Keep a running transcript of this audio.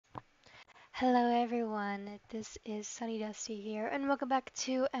Hello everyone, this is SunnyDusty here and welcome back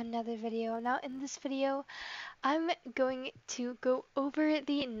to another video. Now in this video, I'm going to go over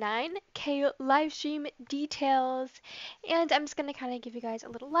the 9K live stream details and I'm just going to kind of give you guys a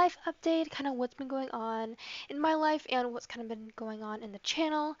little life update, kind of what's been going on in my life and what's kind of been going on in the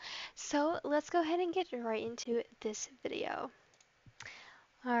channel. So let's go ahead and get right into this video.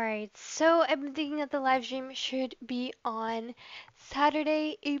 Alright, so I've been thinking that the live stream should be on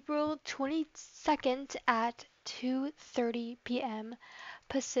Saturday, April 22nd at 2:30 p.m.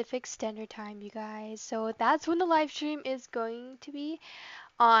 Pacific Standard Time, you guys. So that's when the live stream is going to be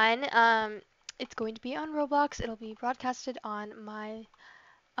on. It's going to be on Roblox. It'll be broadcasted on my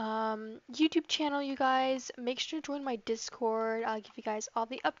YouTube channel, you guys. Make sure to join my Discord. I'll give you guys all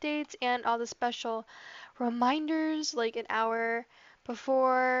the updates and all the special reminders like an hour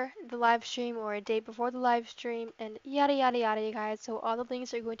before the live stream or a day before the live stream and yada yada yada, you guys. So all the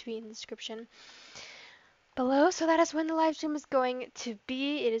links are going to be in the description below. So that is when the live stream is going to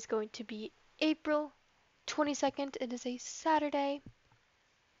be. It is going to be April 22nd. It is a Saturday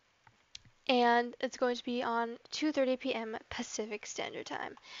and it's going to be on 2:30 p.m. Pacific Standard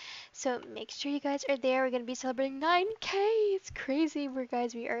Time. So make sure you guys are there. We're going to be celebrating 9K. It's crazy.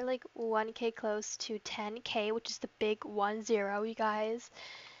 We are like 1K close to 10K, which is the big 10, you guys.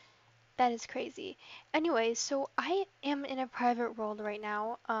 That is crazy. Anyway, so I am in a private world right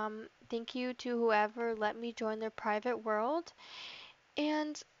now. Thank you to whoever let me join their private world.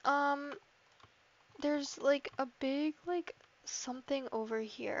 And there's like a big like something over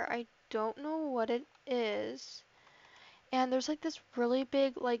here. I don't know what it is. And there's like this really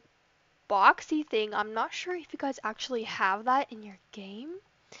big like boxy thing. I'm not sure if you guys actually have that in your game.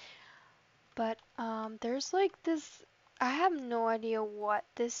 But there's like this, I have no idea what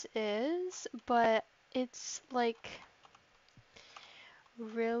this is, but it's like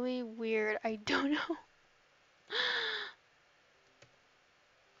really weird. I don't know.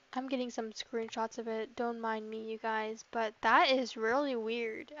 I'm getting some screenshots of it. Don't mind me, you guys, but that is really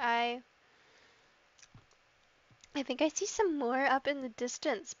weird. I think I see some more up in the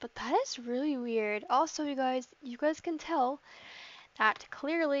distance, but that is really weird. Also, you guys can tell that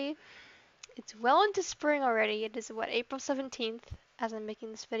clearly it's well into spring already. It is what, April 17th as I'm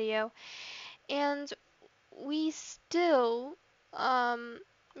making this video. And we still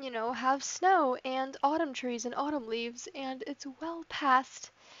have snow and autumn trees and autumn leaves and it's well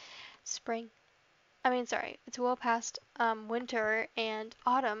past spring. Sorry, it's well past winter and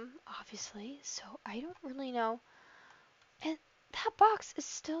autumn, obviously. So I don't really know. And that box is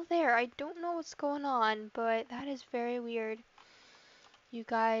still there. I don't know what's going on, but that is very weird. You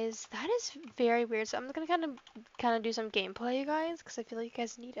guys, that is very weird. So I'm gonna kind of do some gameplay, you guys, because I feel like you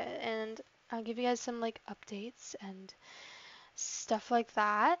guys need it, and I'll give you guys some like updates and stuff like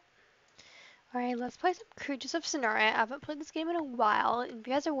that. All right, let's play some Creatures of Scenario. I haven't played this game in a while, and if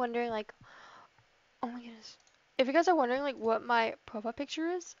you guys are wondering, like, oh my goodness, if you guys are wondering like what my profile picture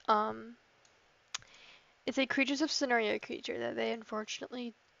is, it's a Creatures of Scenario creature that they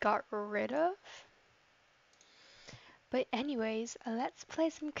unfortunately got rid of. But anyways, let's play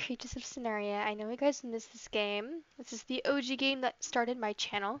some Creatures of Scenario. I know you guys missed this game. This is the OG game that started my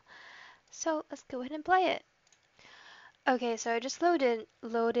channel. So let's go ahead and play it. Okay, so I just loaded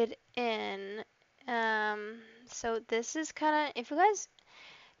in. So this is kind of, if you guys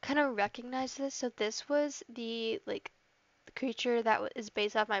kind of recognize this, so this was the like the creature that is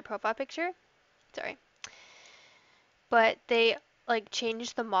based off my profile picture. Sorry. But they like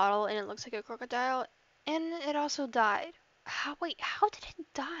changed the model and it looks like a crocodile and it also died. Wait, how did it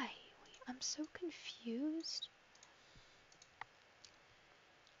die? Wait, I'm so confused.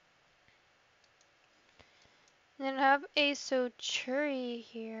 Then I have a Sochuri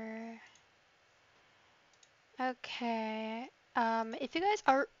here. Okay. If you guys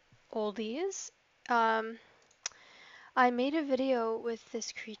are oldies, I made a video with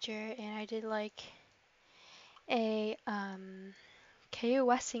this creature and I did like a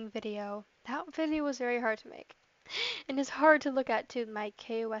KOSing video. That video was very hard to make. And it's hard to look at too, my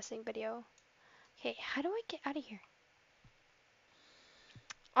KOSing video. Okay, how do I get out of here?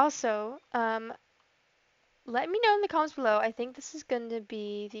 Also, let me know in the comments below. I think this is going to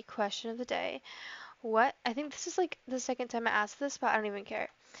be the question of the day. I think this is like the second time I asked this, but I don't even care.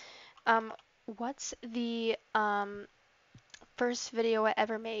 What's the first video I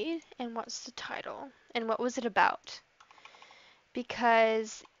ever made, and what's the title, and what was it about?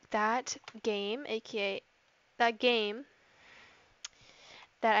 Because that game, aka that game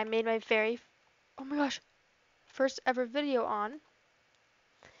that I made my oh my gosh, first ever video on,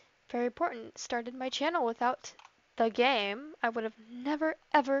 very important, started my channel. Without the game, I would have never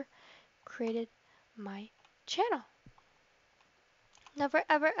ever created my channel. Never,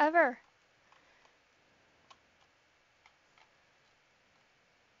 ever, ever.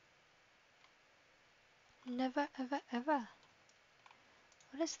 Never, ever, ever.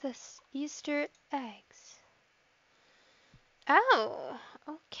 What is this? Easter eggs. Oh,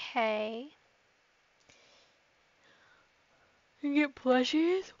 okay. You get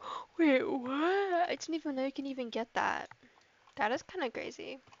plushies? Wait, what? I didn't even know you can even get that. That is kind of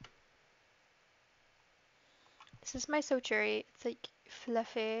crazy. This is my Sochuri. It's like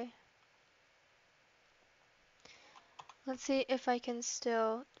fluffy. Let's see if I can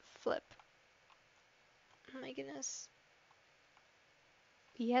still flip. Oh my goodness.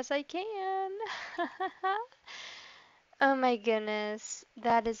 Yes, I can. Oh my goodness.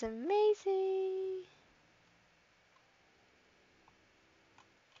 That is amazing.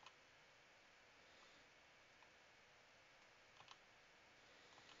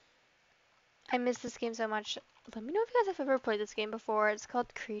 I miss this game so much. Let me know if you guys have ever played this game before. It's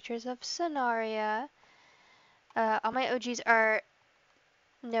called Creatures of Sonaria. All my OGs are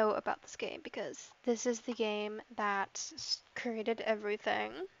know about this game because this is the game that created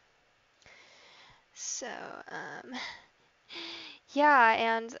everything. So, yeah,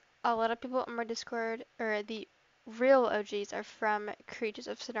 and a lot of people on my Discord, or the real OGs, are from Creatures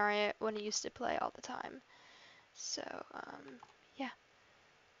of Sonaria when I used to play all the time. So, yeah.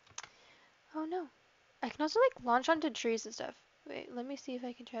 Oh no. I can also like launch onto trees and stuff. Wait, let me see if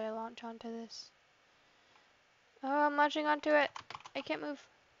I can try to launch onto this. Oh, I'm launching onto it. I can't move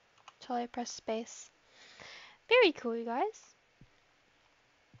until I press space. Very cool, you guys.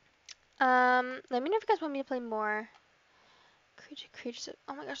 Let me know if you guys want me to play more creatures.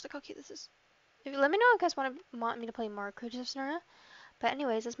 Oh my gosh, look how cute this is. Let me know if you guys want me to play more Creatures of Sonora. But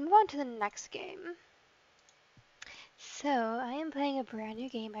anyways, let's move on to the next game. So I am playing a brand new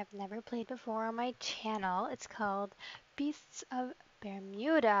game I've never played before on my channel. It's called Beasts of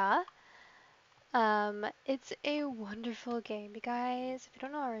Bermuda. It's a wonderful game, you guys. If you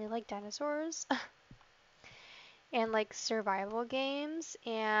don't know, I really like dinosaurs and like survival games,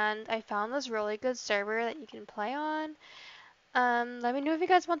 and I found this really good server that you can play on. Let me know if you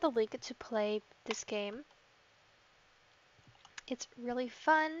guys want the link to play this game. It's really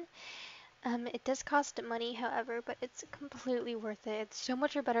fun. It does cost money, however, but it's completely worth it. It's so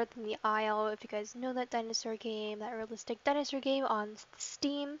much better than the Isle. If you guys know that dinosaur game, that realistic dinosaur game on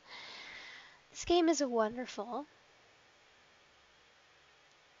Steam, this game is wonderful.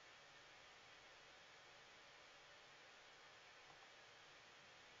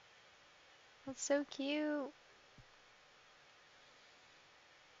 It's so cute.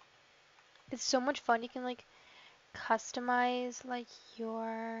 It's so much fun. You can like customize like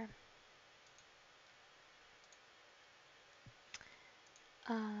your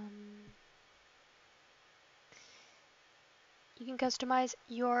um you can customize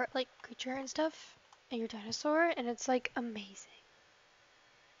your like creature and stuff and your dinosaur, and it's like amazing.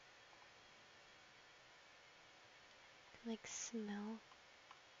 You can, like smell.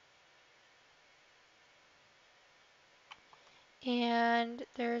 And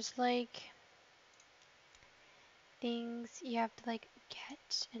there's like things you have to like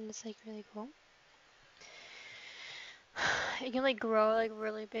get, and it's like really cool. It can like grow like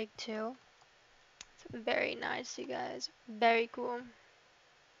really big too. It's very nice, you guys. Very cool.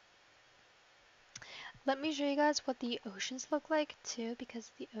 Let me show you guys what the oceans look like too,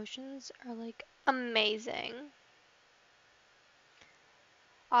 because the oceans are like amazing.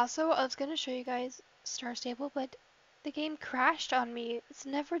 Also, I was gonna show you guys Star Stable, but the game crashed on me. It's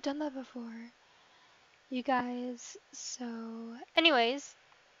never done that before, you guys. So, anyways,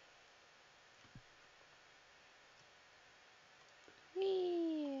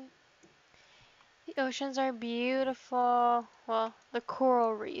 whee. The oceans are beautiful. Well, the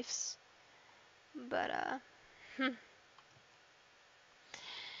coral reefs, but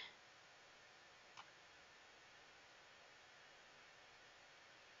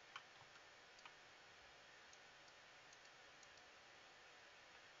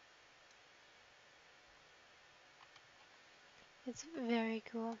it's very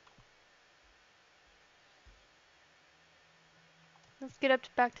cool. Let's get up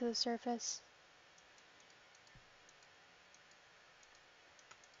back to the surface.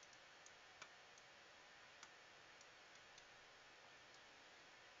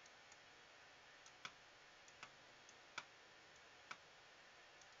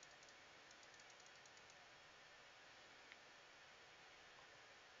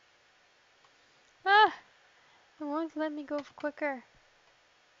 Ah! It won't let me go quicker.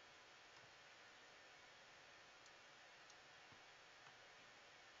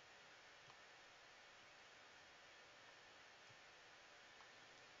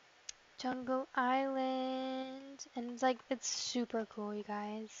 Jungle Island. And it's like, it's super cool, you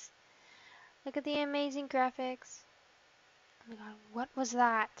guys. Look at the amazing graphics. Oh my god, what was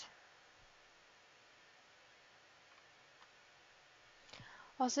that?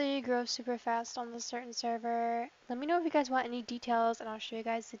 Also, you grow super fast on this certain server. Let me know if you guys want any details, and I'll show you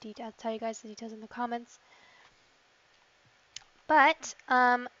guys the details. Tell you guys the details in the comments. But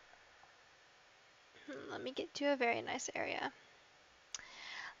let me get to a very nice area.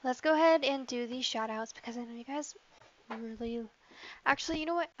 Let's go ahead and do these shoutouts because I know you guys really. Actually, you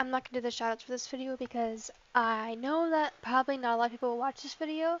know what? I'm not gonna do the shoutouts for this video because I know that probably not a lot of people will watch this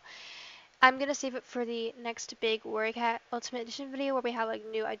video. I'm gonna save it for the next big Warrior Cat Ultimate Edition video where we have like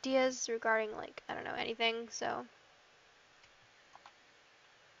new ideas regarding like I don't know anything. So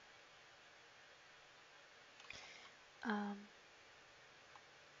um,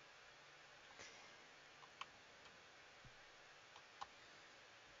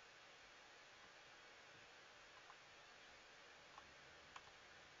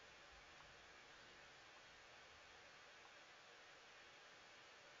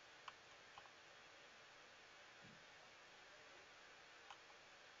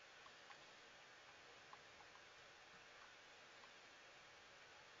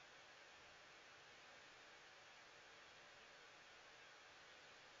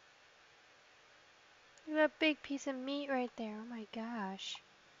 look at that big piece of meat right there. Oh my gosh.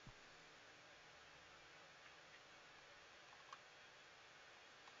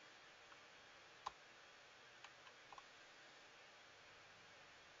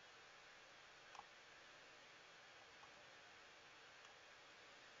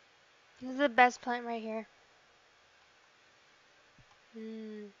 This is the best plant right here.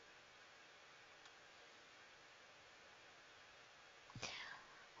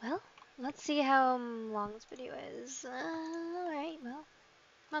 Well, let's see how long this video is. Alright, well,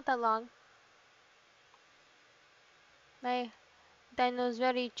 not that long. My dino's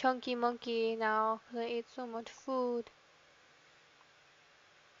very chunky monkey now because I ate so much food.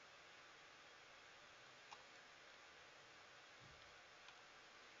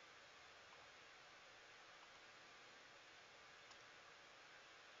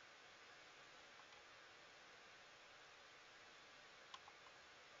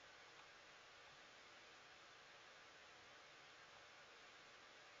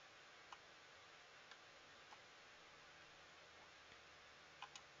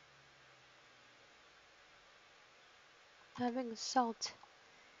 Having salt.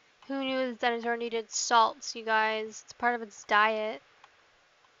 Who knew this dinosaur needed salts, you guys? It's part of its diet.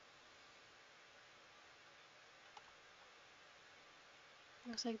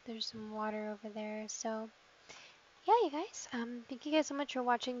 Looks like there's some water over there. So, yeah, you guys. Thank you guys so much for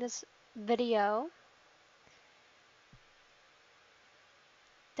watching this video.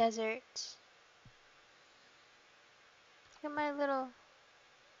 Desert. Look at my little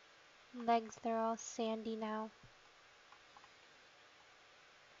legs. They're all sandy now.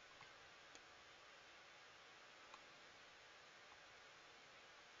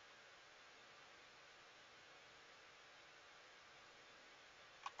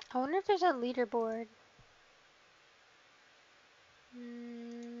 I wonder if there's a leaderboard.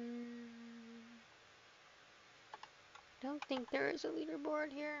 Don't think there is a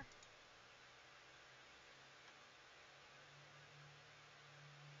leaderboard here.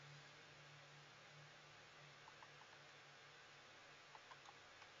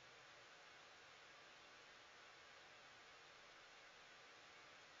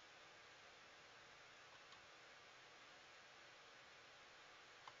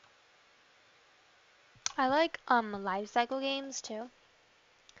 I like life cycle games too.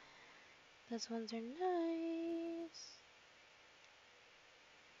 Those ones are nice.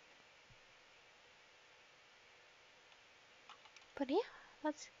 But yeah,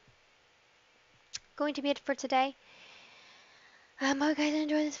 that's going to be it for today. I hope you guys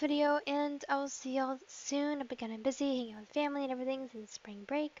enjoyed this video, and I will see y'all soon. I've been kind of busy hanging out with family and everything since spring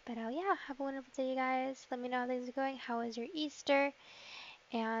break. But yeah, have a wonderful day, you guys. Let me know how things are going. How was your Easter?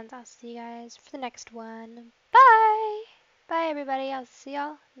 And I'll see you guys for the next one. Bye! Bye, everybody. I'll see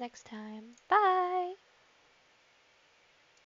y'all next time. Bye!